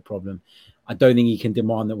going to be a problem. I don't think he can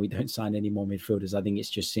demand that we don't sign any more midfielders. I think it's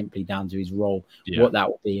just simply down to his role, what that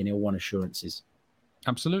will be, and he'll want assurances.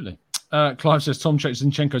 Absolutely. Clive says, Tom checks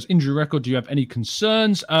Zinchenko's injury record. Do you have any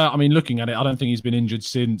concerns? I mean, looking at it, I don't think he's been injured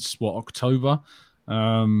since, October?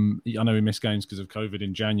 I know he missed games because of COVID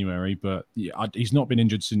in January, but he's not been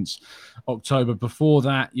injured since October. Before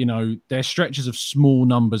that, there's stretches of small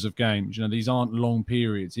numbers of games. These aren't long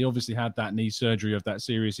periods. He obviously had that knee surgery of that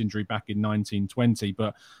serious injury back in 1920,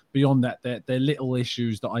 but beyond that, they're little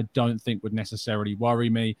issues that I don't think would necessarily worry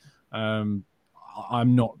me.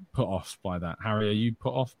 I'm not put off by that. Harry, are you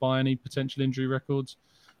put off by any potential injury records?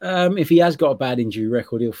 If he has got a bad injury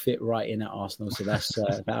record, he'll fit right in at Arsenal. So that's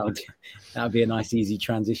that would be a nice, easy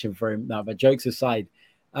transition for him. No, but jokes aside,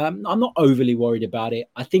 I'm not overly worried about it.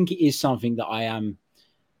 I think it is something that I am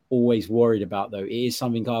always worried about, though. It is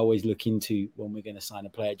something I always look into when we're going to sign a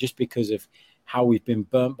player, just because of how we've been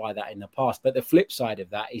burnt by that in the past. But the flip side of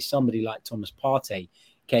that is somebody like Thomas Partey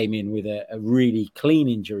came in with a really clean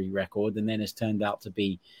injury record and then has turned out to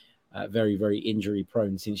be very, very injury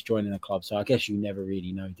prone since joining the club. So I guess you never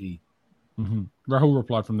really know, do you? Mm-hmm. Rahul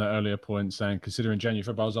replied from that earlier point saying, considering January,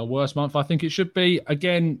 February was our worst month, I think it should be.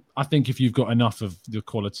 Again, I think if you've got enough of the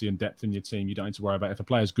quality and depth in your team, you don't need to worry about it. If a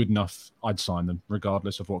player's good enough, I'd sign them,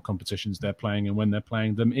 regardless of what competitions they're playing and when they're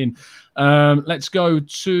playing them in. Let's go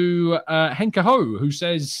to Henke Ho, who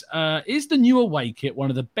says, is the new away kit one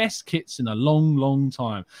of the best kits in a long, long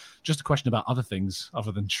time? Just a question about other things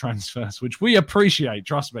other than transfers, which we appreciate,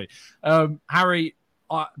 trust me. Harry,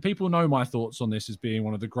 people know my thoughts on this as being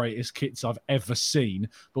one of the greatest kits I've ever seen.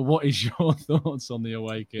 But what is your thoughts on the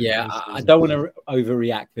away kit? Yeah, I don't want to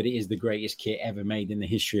overreact, but it is the greatest kit ever made in the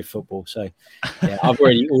history of football. So, yeah, I've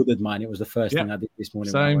already ordered mine. It was the first thing I did this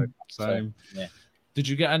morning. Same. So, yeah. Did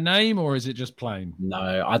you get a name or is it just plain?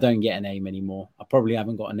 No, I don't get a name anymore. I probably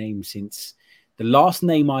haven't got a name since the last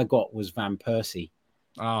name I got was Van Persie.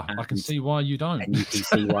 I can see why you don't. And you can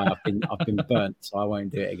see why I've been burnt, so I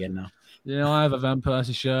won't do it again now. Yeah, I have a Van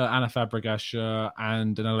Persie shirt, and a Fabregas shirt,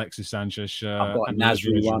 and an Alexis Sanchez shirt. I've got a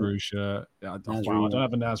Nasri one. Shirt. I don't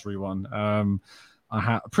have a Nasri one. I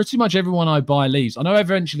have pretty much everyone I buy leaves. I know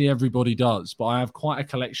eventually everybody does, but I have quite a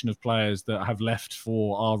collection of players that have left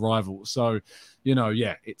for our rivals. So,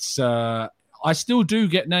 it's. I still do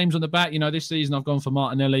get names on the back. This season I've gone for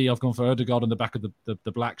Martinelli. I've gone for Ødegaard on the back of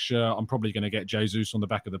the black shirt. I'm probably going to get Jesus on the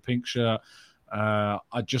back of the pink shirt.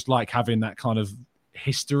 I just like having that kind of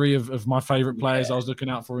history of my favourite players I was looking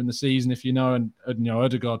out for in the season, if and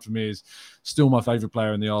Ødegaard for me is still my favourite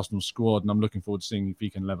player in the Arsenal squad, and I'm looking forward to seeing if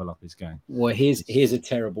he can level up his game. Well, here's a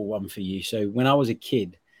terrible one for you. So when I was a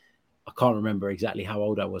kid, I can't remember exactly how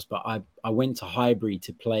old I was, but I went to Highbury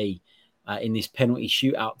to play in this penalty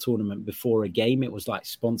shootout tournament before a game. It was like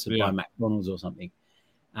sponsored by McDonald's or something.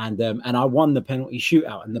 And I won the penalty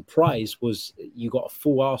shootout, and the prize was you got a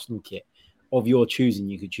full Arsenal kit of your choosing.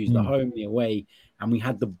 You could choose the home, the away, and we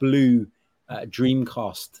had the blue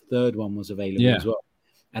Dreamcast third one was available as well.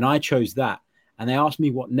 And I chose that, and they asked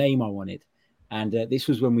me what name I wanted. And this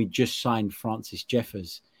was when we just signed Francis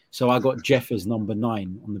Jeffers. So I got Jeffers number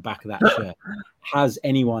 9 on the back of that shirt. Has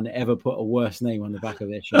anyone ever put a worse name on the back of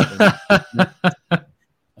their shirt? I've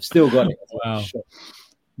still got it. Wow.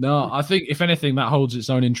 No, I think if anything, that holds its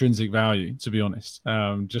own intrinsic value, to be honest,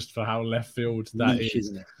 just for how left field that is.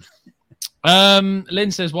 Isn't it?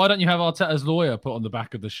 Lynn says, why don't you have Arteta's lawyer put on the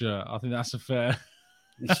back of the shirt? I think that's a fair...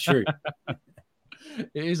 It's true.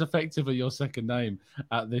 It is effectively your second name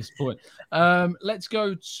at this point. Let's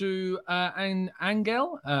go to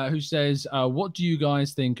Angel, who says, what do you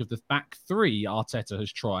guys think of the back three Arteta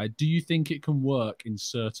has tried? Do you think it can work in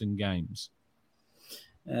certain games?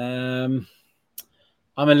 I'm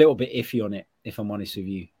a little bit iffy on it, if I'm honest with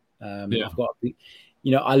you. I've got,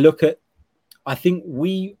 I think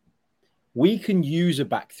we can use a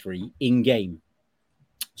back three in game.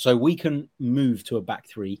 So we can move to a back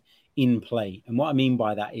three in play. And what I mean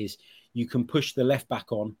by that is you can push the left back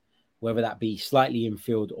on, whether that be slightly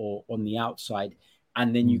infield or on the outside.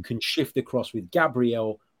 And then you can shift across with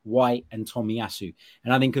Gabriel, White and Tomiyasu.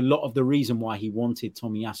 And I think a lot of the reason why he wanted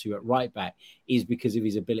Tomiyasu at right back is because of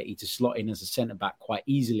his ability to slot in as a centre back quite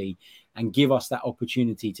easily and give us that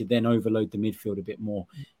opportunity to then overload the midfield a bit more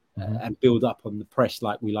and build up on the press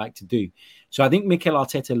like we like to do. So I think Mikel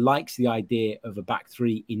Arteta likes the idea of a back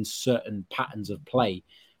three in certain patterns of play.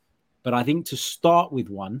 But I think to start with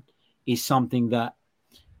one is something that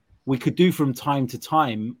we could do from time to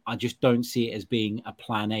time. I just don't see it as being a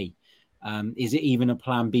plan A. Is it even a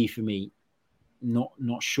plan B for me? Not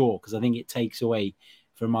sure, because I think it takes away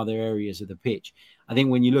from other areas of the pitch. I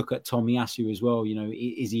think when you look at Tomiyasu as well,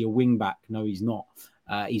 is he a wing back? No, he's not.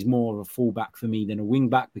 He's more of a fullback for me than a wing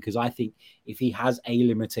back, because I think if he has a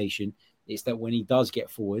limitation, it's that when he does get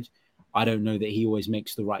forward, I don't know that he always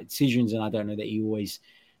makes the right decisions, and I don't know that he always.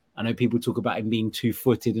 I know people talk about him being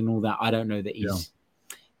two-footed and all that. I don't know that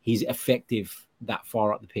he's effective that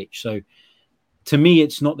far up the pitch. So to me,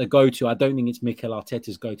 it's not the go-to. I don't think it's Mikel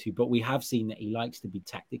Arteta's go-to, but we have seen that he likes to be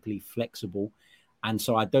tactically flexible. And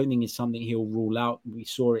so I don't think it's something he'll rule out. We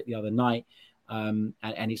saw it the other night, and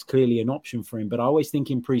it's clearly an option for him. But I always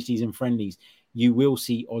think in preseason friendlies, you will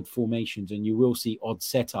see odd formations and you will see odd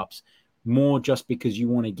setups, more just because you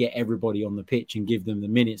want to get everybody on the pitch and give them the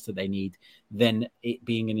minutes that they need, than it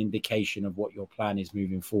being an indication of what your plan is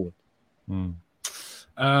moving forward.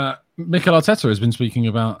 Mikel Arteta has been speaking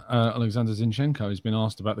about Alexander Zinchenko. He's been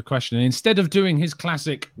asked about the question. And instead of doing his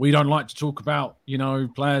classic, we don't like to talk about,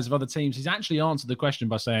 players of other teams, he's actually answered the question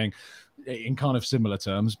by saying, in kind of similar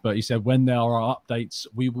terms, but he said, when there are updates,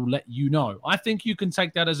 we will let you know. I think you can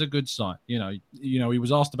take that as a good sign. He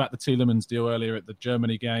was asked about the Tielemans deal earlier at the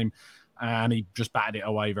Germany game, and he just batted it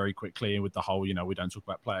away very quickly with the whole, we don't talk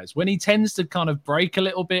about players. When he tends to kind of break a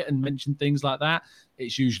little bit and mention things like that,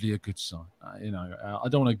 it's usually a good sign. I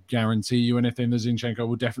don't want to guarantee you anything. The Zinchenko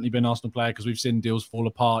will definitely be an Arsenal player, because we've seen deals fall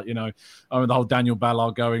apart. The whole Daniel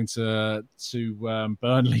Ballard going to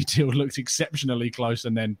Burnley deal looked exceptionally close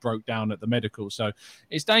and then broke down at the medical. So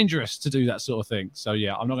it's dangerous to do that sort of thing. So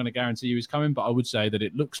yeah, I'm not going to guarantee you he's coming, but I would say that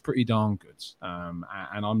it looks pretty darn good.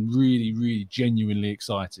 And I'm really, really genuinely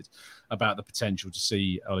excited about the potential to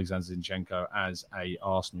see Alexander Zinchenko as a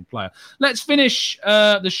Arsenal player. Let's finish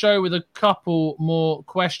the show with a couple more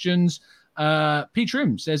questions. P.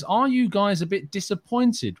 Trim says, are you guys a bit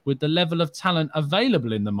disappointed with the level of talent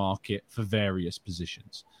available in the market for various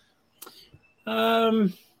positions? I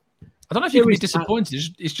don't know if you can be disappointed.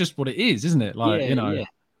 It's just what it is, isn't it?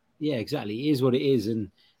 Yeah, exactly. It is what it is.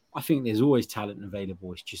 And I think there's always talent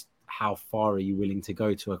available. It's just how far are you willing to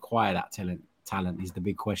go to acquire that talent? Talent is the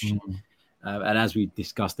big question. And as we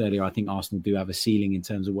discussed earlier, I think Arsenal do have a ceiling in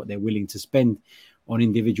terms of what they're willing to spend on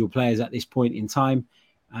individual players at this point in time.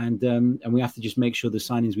 And we have to just make sure the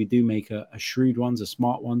signings we do make are shrewd ones, are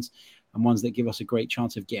smart ones, and ones that give us a great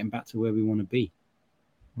chance of getting back to where we want to be.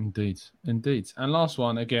 Indeed. And last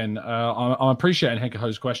one, again, I'm appreciating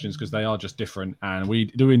Henkeho's questions because they are just different, and we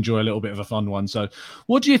do enjoy a little bit of a fun one. So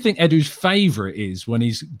what do you think Edu's favourite is when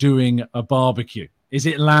he's doing a barbecue? Is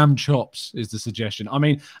it lamb chops, is the suggestion? I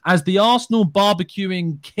mean, as the Arsenal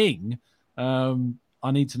barbecuing king,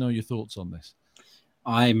 I need to know your thoughts on this.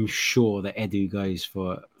 I'm sure that Edu goes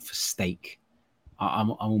for steak.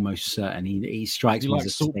 I'm almost certain he strikes me as a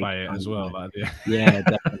salt steak bay it as well. Yeah,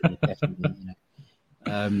 definitely.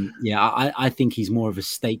 I think he's more of a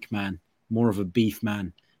steak man, more of a beef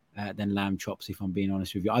man than lamb chops, if I'm being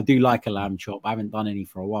honest with you. I do like a lamb chop. I haven't done any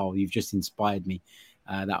for a while. You've just inspired me.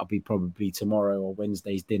 That'll be probably tomorrow or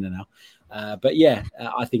Wednesday's dinner now.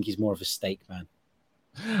 I think he's more of a steak man.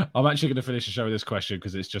 I'm actually going to finish the show with this question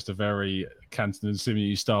because it's just a very Canton and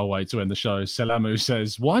Simeon style way to end the show. Selamu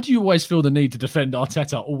says, why do you always feel the need to defend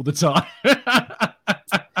Arteta all the time?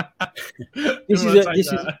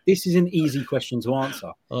 This is an easy question to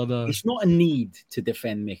answer. Oh, no. It's not a need to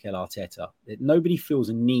defend Mikel Arteta. Nobody feels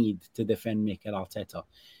a need to defend Mikel Arteta.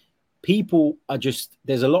 People are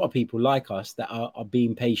there's a lot of people like us that are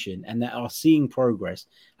being patient and that are seeing progress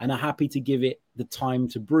and are happy to give it the time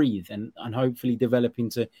to breathe and hopefully develop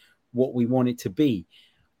into what we want it to be.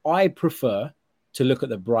 I prefer to look at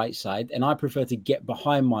the bright side, and I prefer to get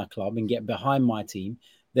behind my club and get behind my team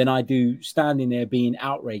than I do standing there being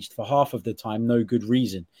outraged for half of the time, no good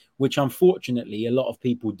reason, which unfortunately a lot of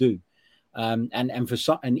people do. And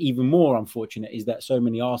even more unfortunate is that so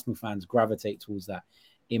many Arsenal fans gravitate towards that,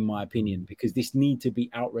 in my opinion, because this need to be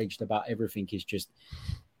outraged about everything is just,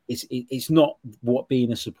 it's not what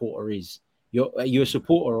being a supporter is. Are you a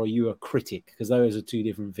supporter or are you a critic? Because those are two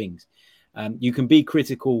different things. You can be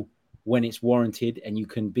critical when it's warranted, and you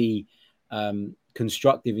can be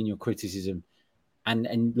constructive in your criticism.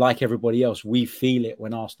 And like everybody else, we feel it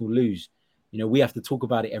when Arsenal lose. We have to talk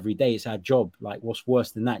about it every day. It's our job. Like, what's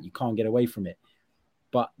worse than that? You can't get away from it.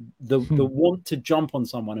 But the want to jump on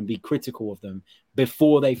someone and be critical of them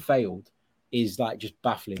before they failed is like just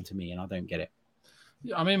baffling to me, and I don't get it.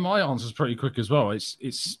 Yeah, I mean, my answer is pretty quick as well.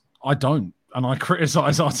 It's I don't, and I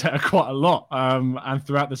criticise Arteta quite a lot. And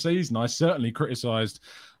throughout the season, I certainly criticised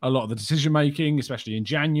a lot of the decision making, especially in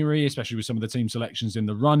January, especially with some of the team selections in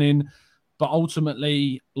the run-in. But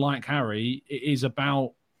ultimately, like Harry, it is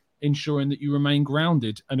about ensuring that you remain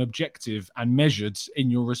grounded and objective and measured in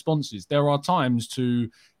your responses. There are times to,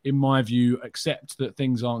 in my view, accept that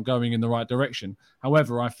things aren't going in the right direction.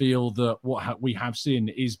 However, I feel that what we have seen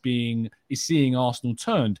is seeing Arsenal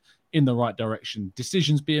turned in the right direction.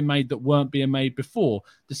 Decisions being made that weren't being made before.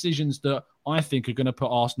 Decisions that I think are going to put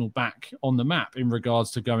Arsenal back on the map in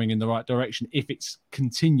regards to going in the right direction if it's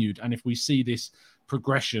continued and if we see this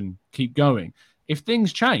progression keep going. If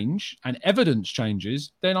things change and evidence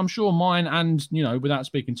changes, then I'm sure mine and, without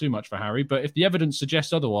speaking too much for Harry, but if the evidence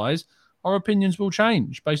suggests otherwise, our opinions will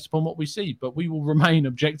change based upon what we see, but we will remain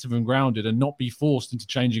objective and grounded and not be forced into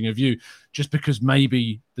changing a view just because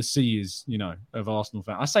maybe the sea is, of Arsenal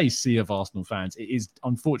fans. I say sea of Arsenal fans. It is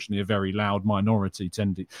unfortunately a very loud minority.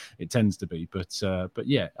 It tends to be, but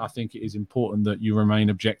yeah, I think it is important that you remain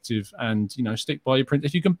objective and, stick by your print.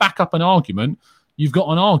 If you can back up an argument, you've got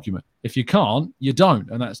an argument. If you can't, you don't.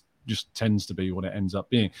 And that's just tends to be what it ends up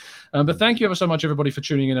being. But thank you ever so much, everybody, for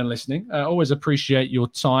tuning in and listening. Always appreciate your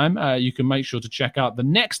time. You can make sure to check out the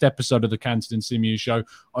next episode of the Canton and Simeon Show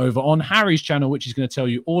over on Harry's channel, which he's going to tell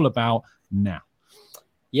you all about now.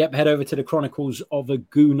 Yep, head over to the Chronicles of a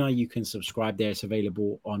Gooner. You can subscribe there. It's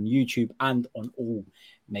available on YouTube and on all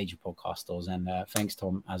major podcast stores. And thanks,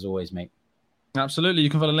 Tom, as always, mate. Absolutely. You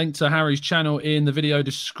can find a link to Harry's channel in the video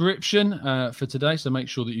description for today. So make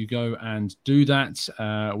sure that you go and do that.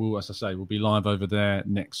 As I say, we'll be live over there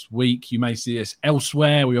next week. You may see us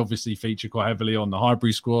elsewhere. We obviously feature quite heavily on the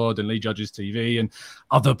Highbury Squad and Lee Judges TV and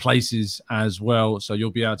other places as well. So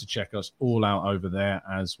you'll be able to check us all out over there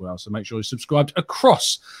as well. So make sure you're subscribed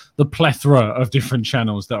across the plethora of different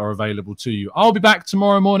channels that are available to you. I'll be back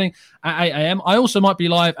tomorrow morning at 8 a.m. I also might be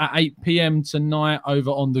live at 8 p.m. tonight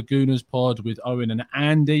over on the Gooners Pod with Owen and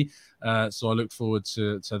Andy. So I look forward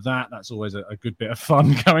to that. That's always a good bit of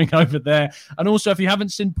fun going over there. And also, if you haven't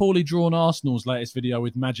seen Poorly Drawn Arsenal's latest video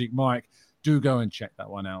with Magic Mike, do go and check that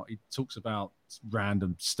one out. He talks about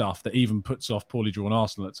random stuff that even puts off Poorly Drawn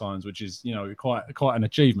Arsenal at times, which is, quite an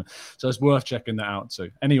achievement. So it's worth checking that out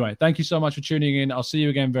too. Anyway, thank you so much for tuning in. I'll see you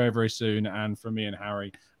again very, very soon. And from me and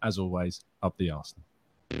Harry, as always, up the Arsenal.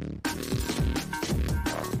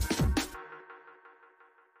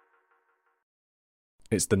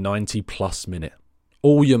 It's the 90-plus minute.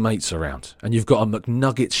 All your mates around, and you've got a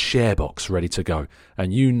McNuggets share box ready to go,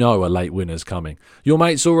 and you know a late winner's coming. Your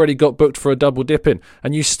mate's already got booked for a double dipping,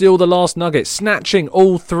 and you steal the last nugget, snatching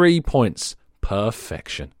all 3 points.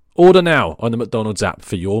 Perfection. Order now on the McDonald's app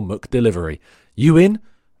for your McDelivery. You in?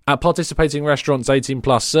 At participating restaurants, 18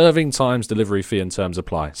 plus, serving times, delivery fee and terms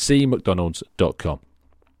apply. See mcdonalds.com.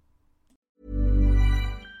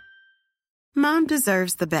 Mom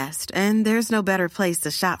deserves the best, and there's no better place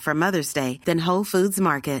to shop for Mother's Day than Whole Foods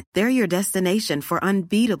Market. They're your destination for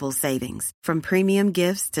unbeatable savings, from premium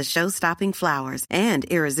gifts to show-stopping flowers and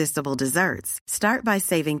irresistible desserts. Start by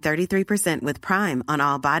saving 33% with Prime on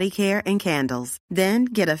all body care and candles. Then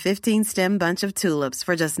get a 15-stem bunch of tulips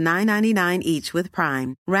for just $9.99 each with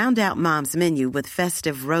Prime. Round out Mom's menu with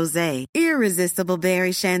festive rosé, irresistible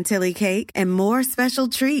berry chantilly cake, and more special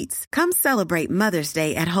treats. Come celebrate Mother's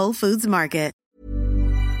Day at Whole Foods Market.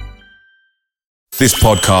 This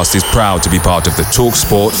podcast is proud to be part of the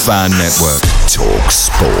TalkSport Fan Network.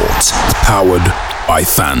 TalkSport. Powered by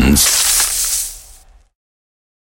fans.